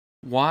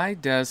Why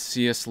does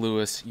C.S.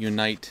 Lewis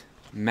unite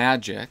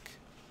magic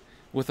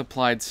with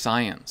applied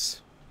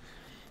science?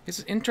 It's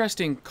an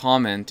interesting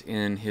comment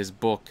in his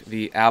book,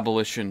 The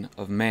Abolition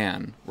of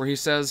Man, where he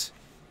says,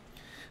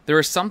 "There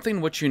is something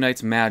which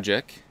unites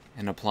magic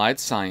and applied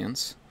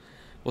science,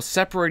 while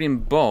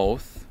separating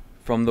both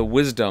from the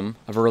wisdom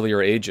of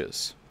earlier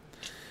ages.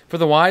 For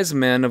the wise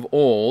men of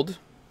old,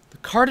 the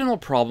cardinal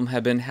problem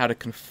had been how to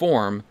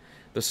conform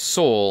the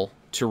soul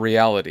to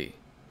reality.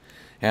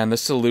 And the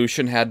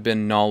solution had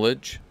been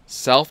knowledge,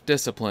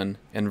 self-discipline,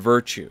 and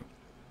virtue.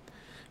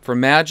 For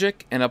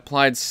magic and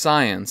applied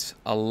science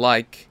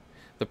alike,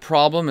 the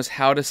problem is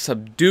how to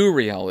subdue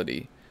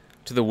reality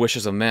to the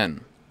wishes of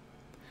men.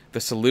 The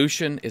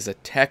solution is a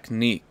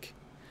technique,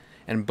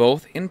 and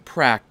both in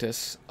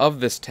practice of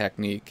this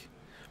technique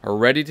are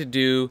ready to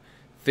do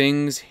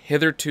things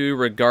hitherto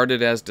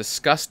regarded as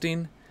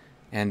disgusting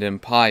and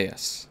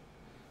impious,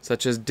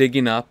 such as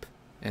digging up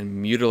and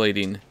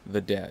mutilating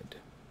the dead."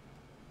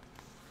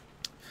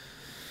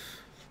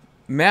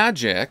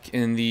 Magic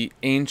in the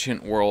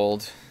ancient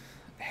world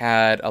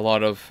had a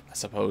lot of, I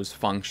suppose,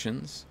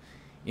 functions.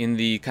 In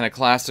the kind of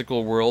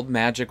classical world,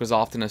 magic was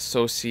often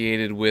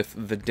associated with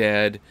the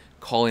dead,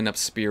 calling up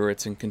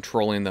spirits and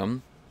controlling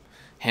them.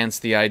 Hence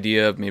the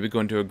idea of maybe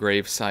going to a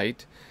grave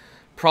site.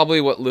 Probably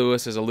what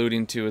Lewis is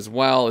alluding to as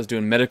well is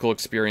doing medical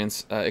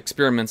experiments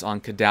on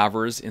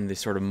cadavers in the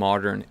sort of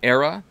modern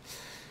era.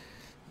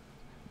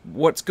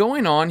 What's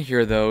going on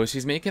here, though, is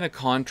he's making a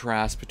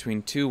contrast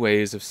between two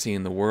ways of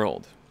seeing the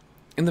world.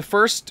 In the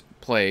first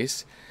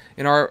place,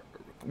 in our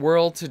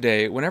world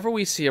today, whenever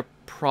we see a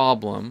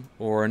problem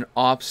or an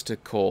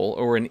obstacle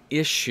or an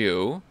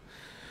issue,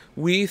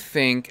 we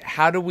think,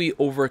 how do we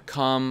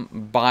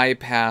overcome,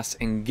 bypass,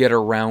 and get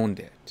around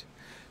it?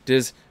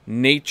 Does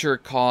nature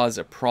cause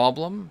a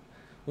problem?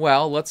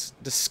 Well, let's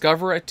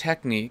discover a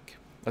technique,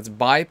 let's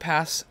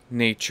bypass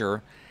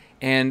nature,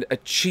 and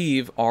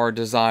achieve our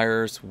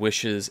desires,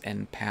 wishes,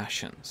 and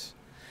passions.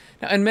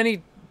 Now, in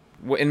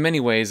many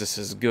ways, this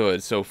is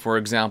good. So, for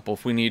example,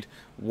 if we need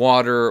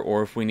water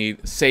or if we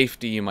need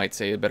safety, you might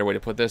say a better way to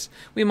put this,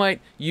 we might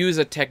use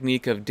a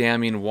technique of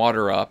damming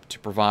water up to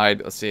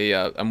provide, let's say,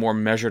 a more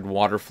measured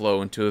water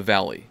flow into a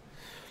valley.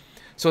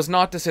 So it's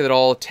not to say that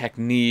all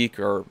technique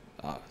or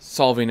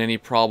solving any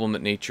problem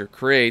that nature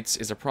creates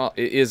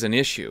is an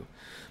issue.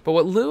 But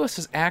what Lewis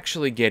is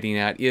actually getting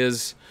at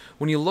is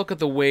when you look at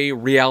the way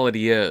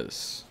reality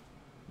is,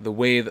 the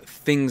way that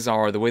things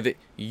are, the way that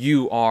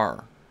you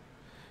are,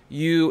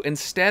 you,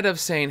 instead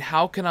of saying,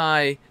 how can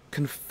I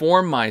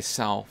conform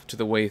myself to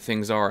the way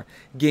things are,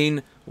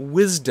 gain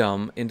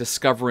wisdom in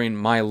discovering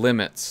my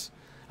limits.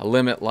 A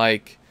limit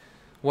like,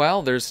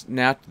 well,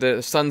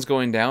 the sun's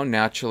going down,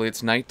 naturally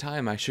it's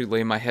nighttime, I should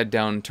lay my head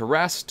down to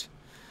rest,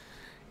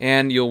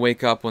 and you'll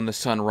wake up when the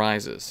sun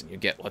rises, and you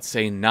get, let's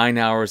say, 9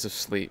 hours of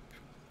sleep.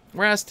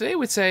 Whereas today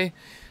we'd say,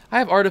 I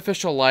have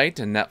artificial light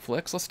and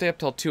Netflix, let's stay up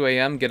till 2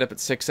 a.m., get up at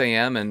 6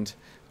 a.m., and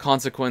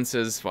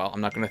consequences, well,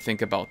 I'm not going to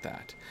think about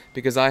that,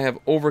 because I have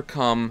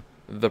overcome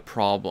the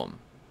problem.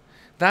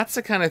 That's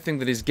the kind of thing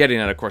that he's getting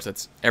at. Of course,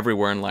 that's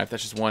everywhere in life.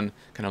 That's just one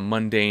kind of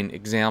mundane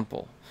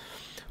example.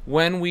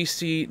 When we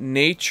see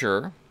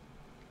nature,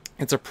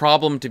 it's a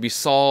problem to be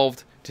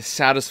solved to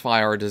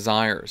satisfy our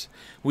desires.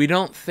 We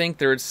don't think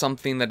there's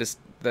something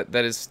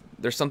there's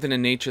something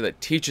in nature that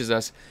teaches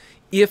us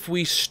if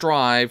we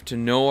strive to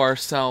know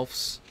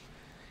ourselves,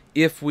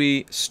 if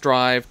we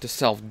strive to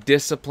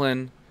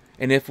self-discipline,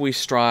 and if we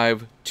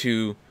strive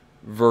to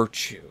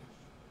virtue.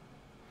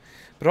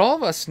 But all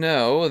of us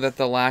know that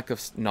the lack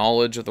of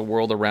knowledge of the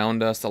world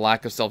around us, the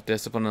lack of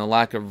self-discipline, and the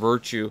lack of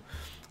virtue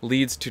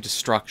leads to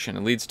destruction.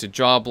 It leads to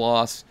job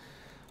loss,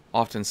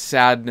 often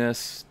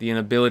sadness, the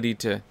inability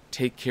to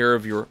take care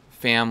of your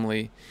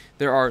family.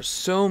 There are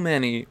so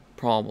many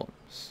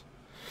problems.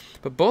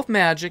 But both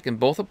magic and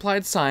both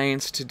applied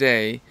science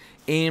today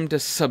aim to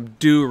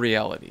subdue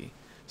reality,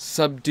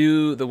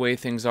 subdue the way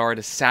things are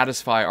to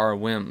satisfy our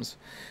whims.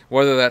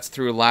 Whether that's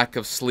through lack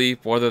of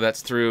sleep, whether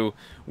that's through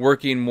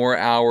working more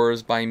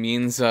hours by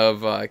means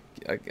of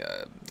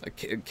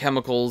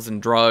chemicals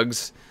and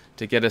drugs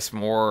to get us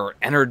more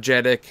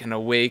energetic and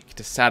awake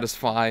to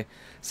satisfy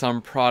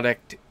some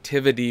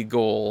productivity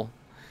goal,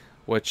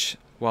 which,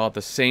 while at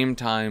the same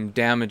time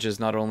damages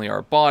not only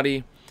our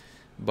body,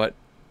 but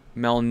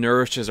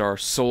malnourishes our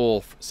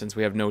soul, since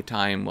we have no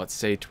time, let's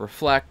say, to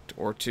reflect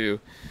or to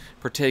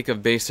partake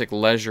of basic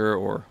leisure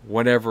or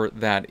whatever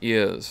that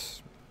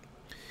is.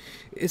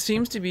 It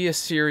seems to be a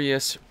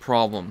serious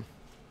problem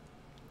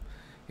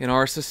in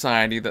our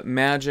society that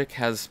magic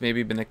has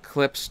maybe been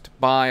eclipsed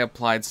by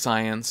applied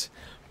science.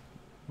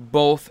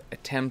 Both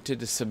attempted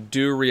to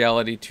subdue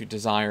reality to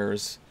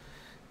desires.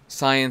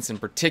 Science in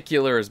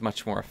particular is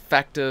much more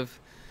effective.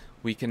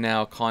 We can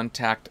now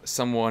contact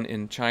someone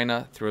in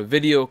China through a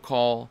video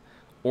call,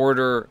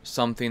 order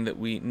something that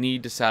we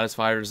need to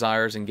satisfy our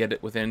desires, and get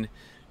it within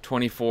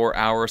 24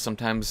 hours,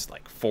 sometimes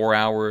like 4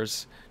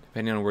 hours,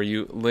 depending on where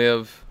you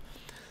live.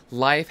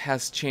 Life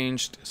has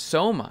changed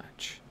so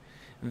much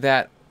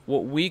that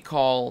what we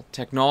call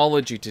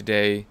technology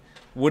today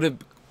would have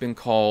been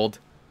called,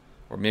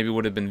 or maybe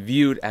would have been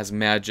viewed as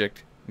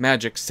magic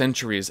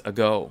centuries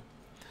ago.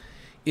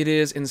 It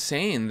is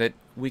insane that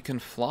we can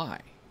fly.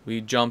 We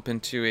jump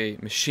into a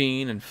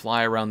machine and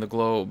fly around the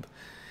globe.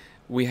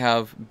 We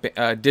have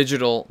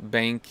digital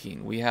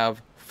banking. We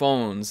have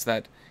phones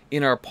that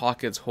in our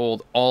pockets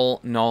hold all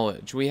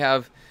knowledge. We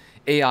have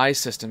AI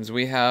systems.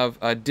 We have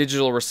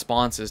digital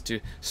responses to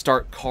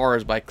start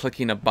cars by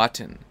clicking a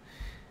button.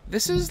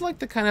 This is like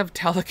the kind of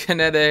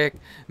telekinetic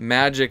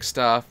magic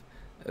stuff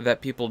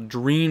that people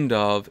dreamed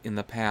of in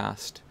the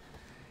past.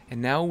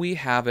 And now we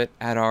have it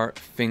at our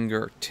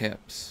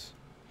fingertips.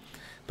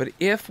 But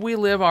if we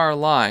live our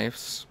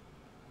lives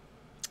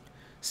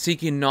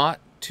seeking not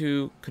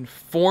to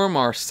conform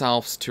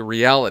ourselves to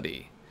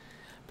reality,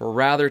 but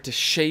rather to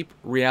shape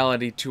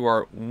reality to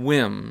our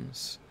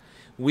whims,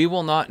 we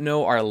will not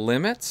know our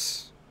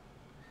limits.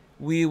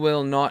 We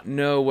will not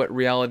know what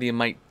reality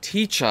might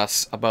teach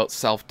us about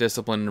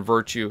self-discipline and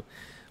virtue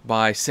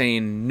by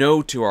saying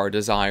no to our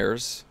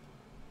desires.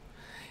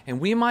 And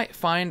we might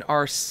find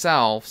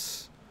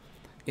ourselves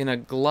in a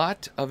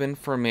glut of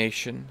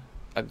information,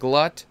 a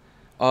glut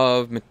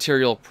of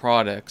material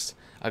products,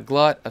 a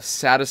glut of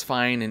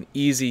satisfying and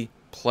easy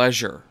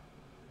pleasure,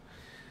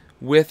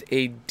 with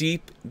a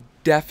deep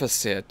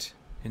deficit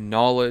in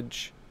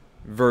knowledge,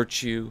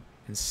 virtue,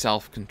 and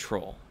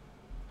self-control.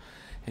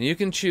 And you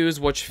can choose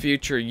which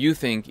future you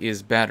think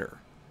is better.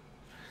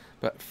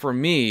 But for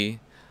me,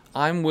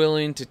 I'm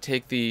willing to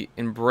take the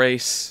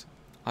embrace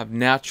of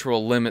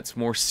natural limits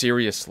more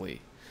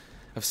seriously,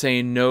 of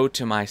saying no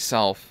to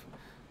myself,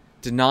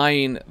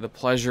 denying the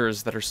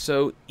pleasures that are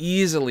so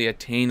easily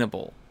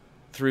attainable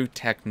through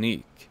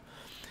technique,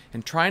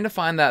 and trying to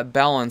find that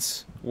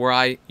balance where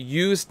I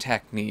use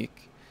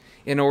technique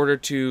in order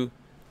to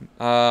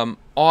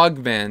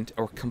augment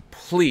or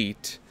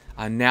complete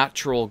a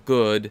natural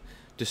good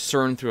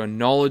discerned through a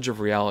knowledge of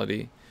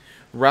reality,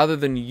 rather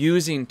than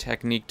using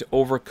technique to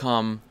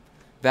overcome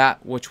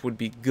that which would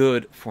be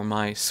good for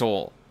my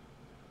soul.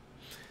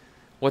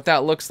 What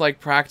that looks like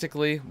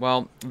practically,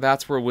 well,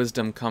 that's where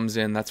wisdom comes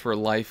in, that's where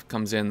life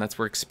comes in, that's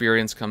where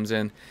experience comes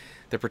in.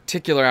 The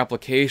particular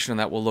application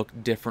that will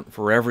look different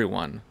for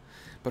everyone.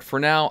 But for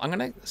now, I'm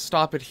going to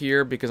stop it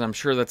here because I'm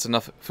sure that's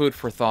enough food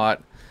for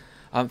thought.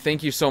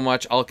 Thank you so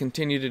much. I'll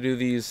continue to do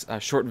these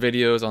short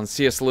videos on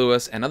C.S.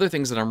 Lewis and other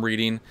things that I'm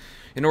reading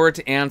in order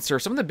to answer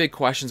some of the big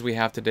questions we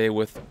have today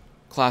with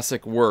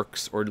classic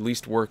works, or at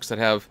least works that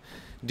have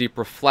deep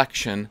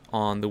reflection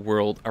on the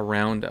world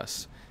around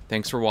us.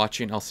 Thanks for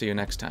watching. I'll see you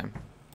next time.